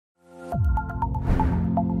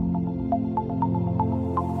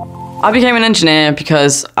I became an engineer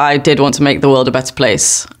because I did want to make the world a better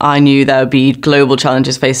place. I knew there would be global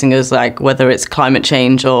challenges facing us, like whether it's climate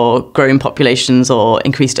change or growing populations or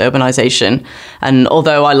increased urbanisation. And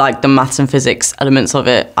although I liked the maths and physics elements of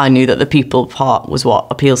it, I knew that the people part was what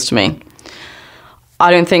appeals to me. I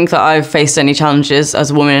don't think that I've faced any challenges as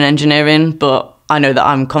a woman in engineering, but I know that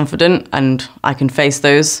I'm confident and I can face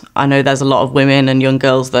those. I know there's a lot of women and young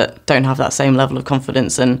girls that don't have that same level of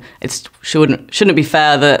confidence, and it shouldn't be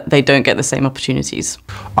fair that they don't get the same opportunities.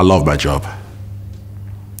 I love my job.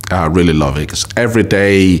 I really love it because every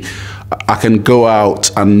day I can go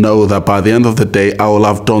out and know that by the end of the day I will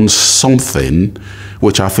have done something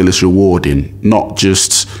which I feel is rewarding, not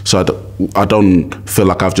just so I don't feel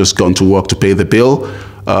like I've just gone to work to pay the bill.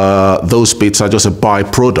 Those bits are just a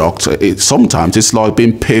byproduct. Sometimes it's like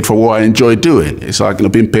being paid for what I enjoy doing. It's like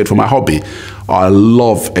being paid for my hobby. I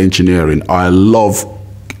love engineering. I love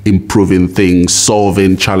improving things,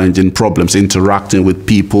 solving challenging problems, interacting with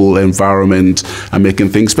people, environment, and making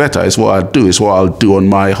things better. It's what I do. It's what I'll do on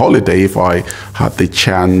my holiday if I had the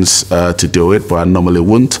chance to do it, but I normally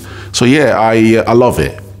wouldn't. So yeah, I love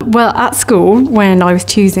it. Well, at school, when I was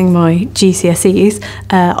choosing my GCSEs,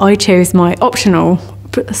 I chose my optional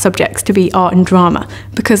subjects to be art and drama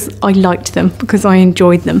because I liked them, because I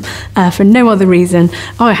enjoyed them. For no other reason.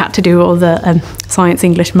 I had to do all the science,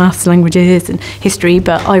 English, maths, languages and history,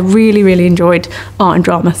 but I really, really enjoyed art and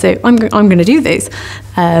drama, so I'm going to do those.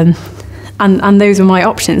 And those were my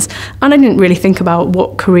options. And I didn't really think about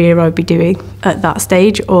what career I'd be doing at that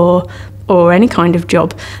stage or any kind of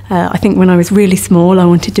job. I think when I was really small I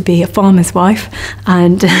wanted to be a farmer's wife,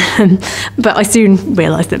 and but I soon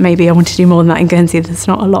realised that maybe I wanted to do more than that in Guernsey. There's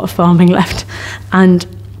not a lot of farming left. And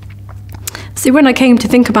so when I came to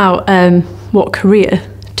think about what career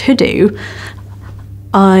to do,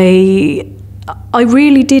 I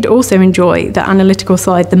really did also enjoy the analytical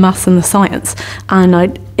side, the maths and the science,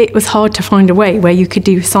 and it was hard to find a way where you could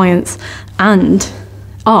do science and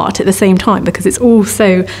art at the same time, because it's all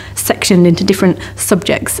so sectioned into different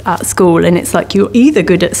subjects at school, and it's like you're either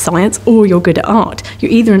good at science or you're good at art.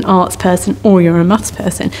 You're either an arts person or you're a maths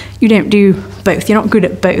person. You don't do both. You're not good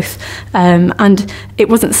at both. And it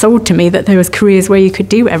wasn't sold to me that there was careers where you could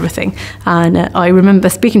do everything. And I remember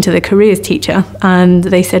speaking to the careers teacher, and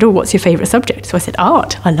they said, "Oh, what's your favourite subject?" So I said,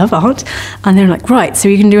 "Art. I love art." And they were like, "Right, so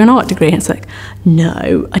you can do an art degree." And it's like,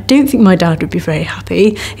 no, I don't think my dad would be very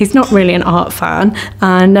happy. He's not really an art fan.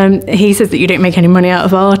 And he says that you don't make any money out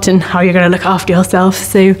of art, and how you're going to look after yourself.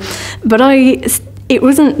 So, but it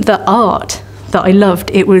wasn't the art that I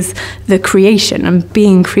loved, it was the creation and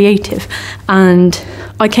being creative. And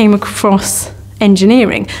I came across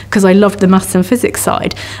engineering because I loved the maths and physics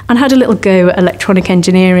side, and had a little go at electronic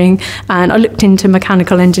engineering, and I looked into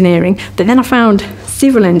mechanical engineering, but then I found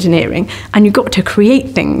civil engineering, and you got to create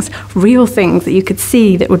things, real things that you could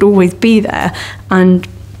see that would always be there. And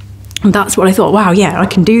that's what I thought, wow, yeah, I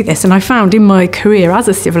can do this. And I found in my career as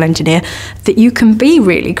a civil engineer that you can be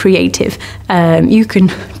really creative. You can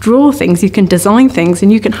draw things, you can design things,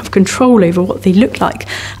 and you can have control over what they look like.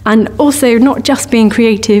 And also not just being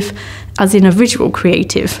creative as in a visual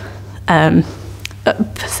creative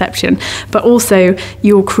perception, but also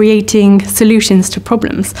you're creating solutions to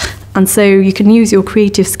problems. And so you can use your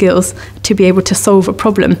creative skills to be able to solve a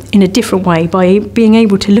problem in a different way by being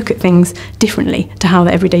able to look at things differently to how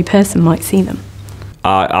the everyday person might see them.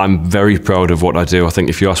 I'm very proud of what I do. I think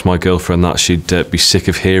if you ask my girlfriend that, she'd be sick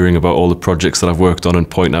of hearing about all the projects that I've worked on and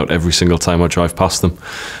point out every single time I drive past them.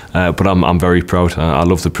 But I'm very proud. I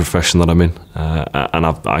love the profession that I'm in. And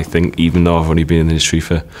I think even though I've only been in the industry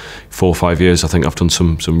for 4 or 5 years, I think I've done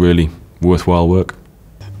some really worthwhile work.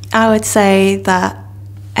 I would say that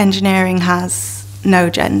engineering has no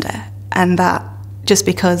gender, and that just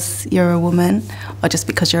because you're a woman or just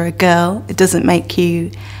because you're a girl, it doesn't make you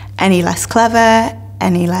any less clever,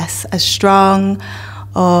 any less as strong,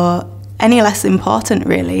 or any less important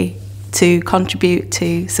really to contribute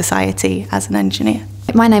to society as an engineer.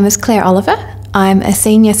 My name is Claire Oliver. I'm a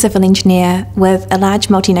senior civil engineer with a large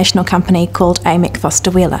multinational company called AMEC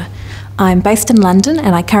Foster Wheeler. I'm based in London,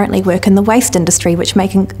 and I currently work in the waste industry, which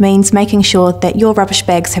means making sure that your rubbish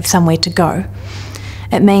bags have somewhere to go.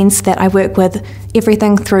 It means that I work with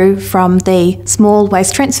everything through from the small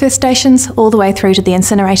waste transfer stations all the way through to the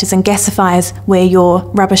incinerators and gasifiers where your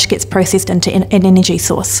rubbish gets processed into an energy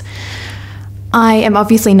source. I am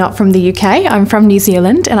obviously not from the UK, I'm from New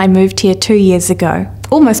Zealand, and I moved here 2 years ago,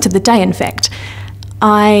 almost to the day in fact.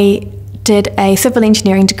 I did a civil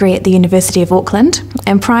engineering degree at the University of Auckland,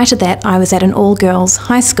 and prior to that I was at an all-girls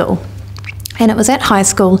high school. And it was at high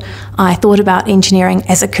school I thought about engineering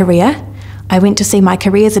as a career. I went to see my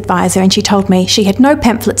careers advisor and she told me she had no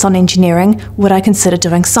pamphlets on engineering, would I consider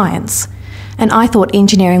doing science? And I thought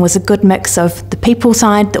engineering was a good mix of the people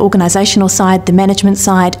side, the organisational side, the management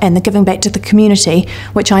side, and the giving back to the community,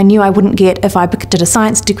 which I knew I wouldn't get if I did a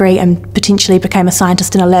science degree and potentially became a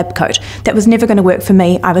scientist in a lab coat. That was never going to work for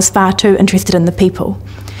me. I was far too interested in the people.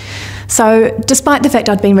 So despite the fact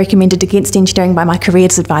I'd been recommended against engineering by my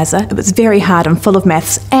careers advisor, it was very hard and full of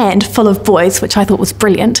maths and full of boys, which I thought was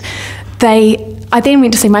brilliant. I then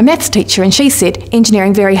went to see my maths teacher and she said,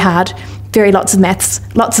 engineering very hard, lots of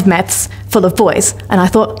maths, full of boys. And I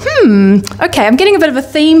thought, okay, I'm getting a bit of a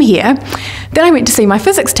theme here. Then I went to see my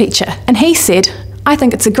physics teacher and he said, I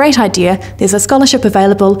think it's a great idea. There's a scholarship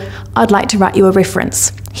available. I'd like to write you a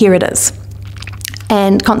reference. Here it is.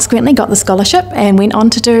 And consequently got the scholarship and went on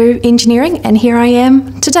to do engineering, and here I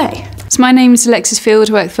am today. So my name is Alexis Field,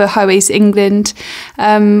 I work for Highways England.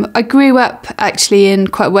 I grew up actually in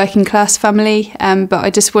quite a working class family, but I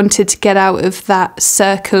just wanted to get out of that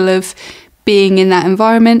circle of being in that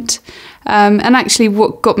environment. And actually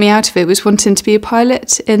what got me out of it was wanting to be a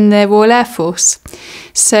pilot in the Royal Air Force.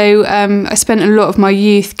 So I spent a lot of my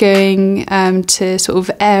youth going to sort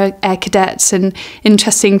of air cadets and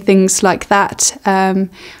interesting things like that.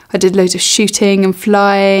 I did loads of shooting and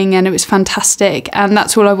flying and it was fantastic, and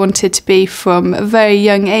that's all I wanted to be from a very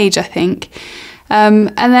young age, I think. And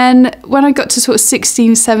then when I got to sort of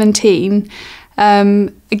 16, 17,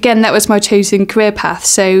 again, that was my chosen career path.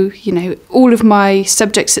 So, you know, all of my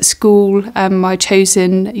subjects at school, my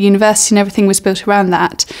chosen university and everything was built around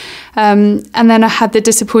that. And then I had the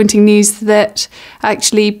disappointing news that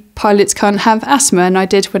actually pilots can't have asthma, and I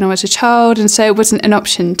did when I was a child, and so it wasn't an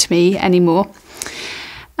option to me anymore.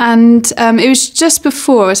 And it was just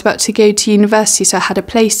before I was about to go to university, so I had a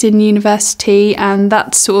place in university, and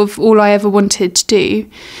that's sort of all I ever wanted to do.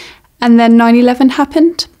 And then 9/11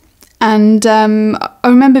 happened. And I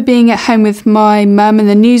remember being at home with my mum and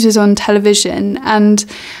the news was on television, and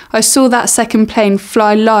I saw that second plane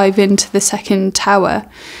fly live into the second tower.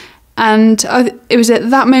 And it was at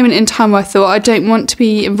that moment in time where I thought, I don't want to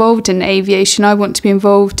be involved in aviation. I want to be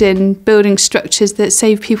involved in building structures that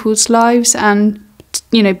save people's lives and,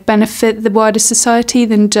 you know, benefit the wider society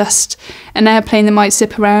than just an airplane that might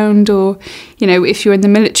zip around, or, you know, if you're in the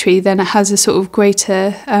military, then it has a sort of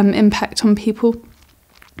greater impact on people.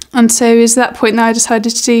 And so it was at that point that I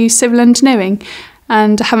decided to do civil engineering,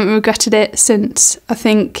 and I haven't regretted it since. I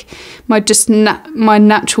think my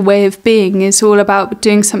natural way of being is all about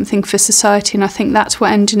doing something for society, and I think that's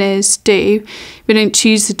what engineers do. We don't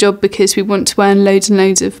choose the job because we want to earn loads and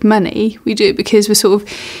loads of money. We do it because we're sort of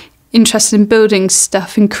interested in building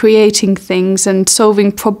stuff and creating things and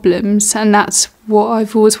solving problems, and that's what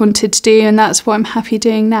I've always wanted to do, and that's what I'm happy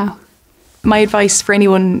doing now. My advice for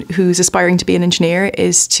anyone who's aspiring to be an engineer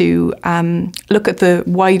is to look at the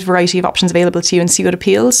wide variety of options available to you and see what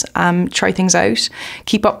appeals. Try things out.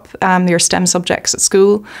 Keep up your STEM subjects at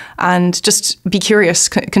school, and just be curious.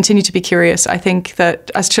 Continue to be curious. I think that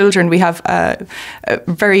as children we have a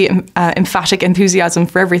very emphatic enthusiasm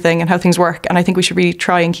for everything and how things work, and I think we should really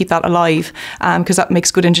try and keep that alive, because that makes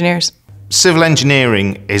good engineers. Civil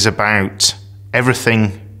engineering is about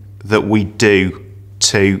everything that we do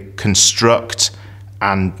to construct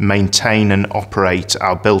and maintain and operate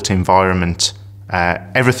our built environment,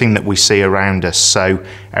 everything that we see around us. So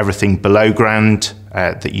everything below ground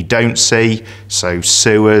that you don't see, so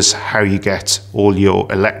sewers, how you get all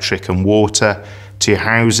your electric and water to your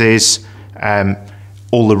houses,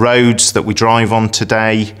 all the roads that we drive on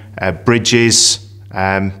today, bridges,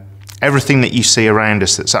 everything that you see around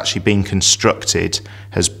us that's actually been constructed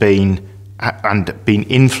has been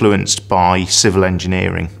influenced by civil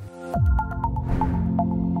engineering.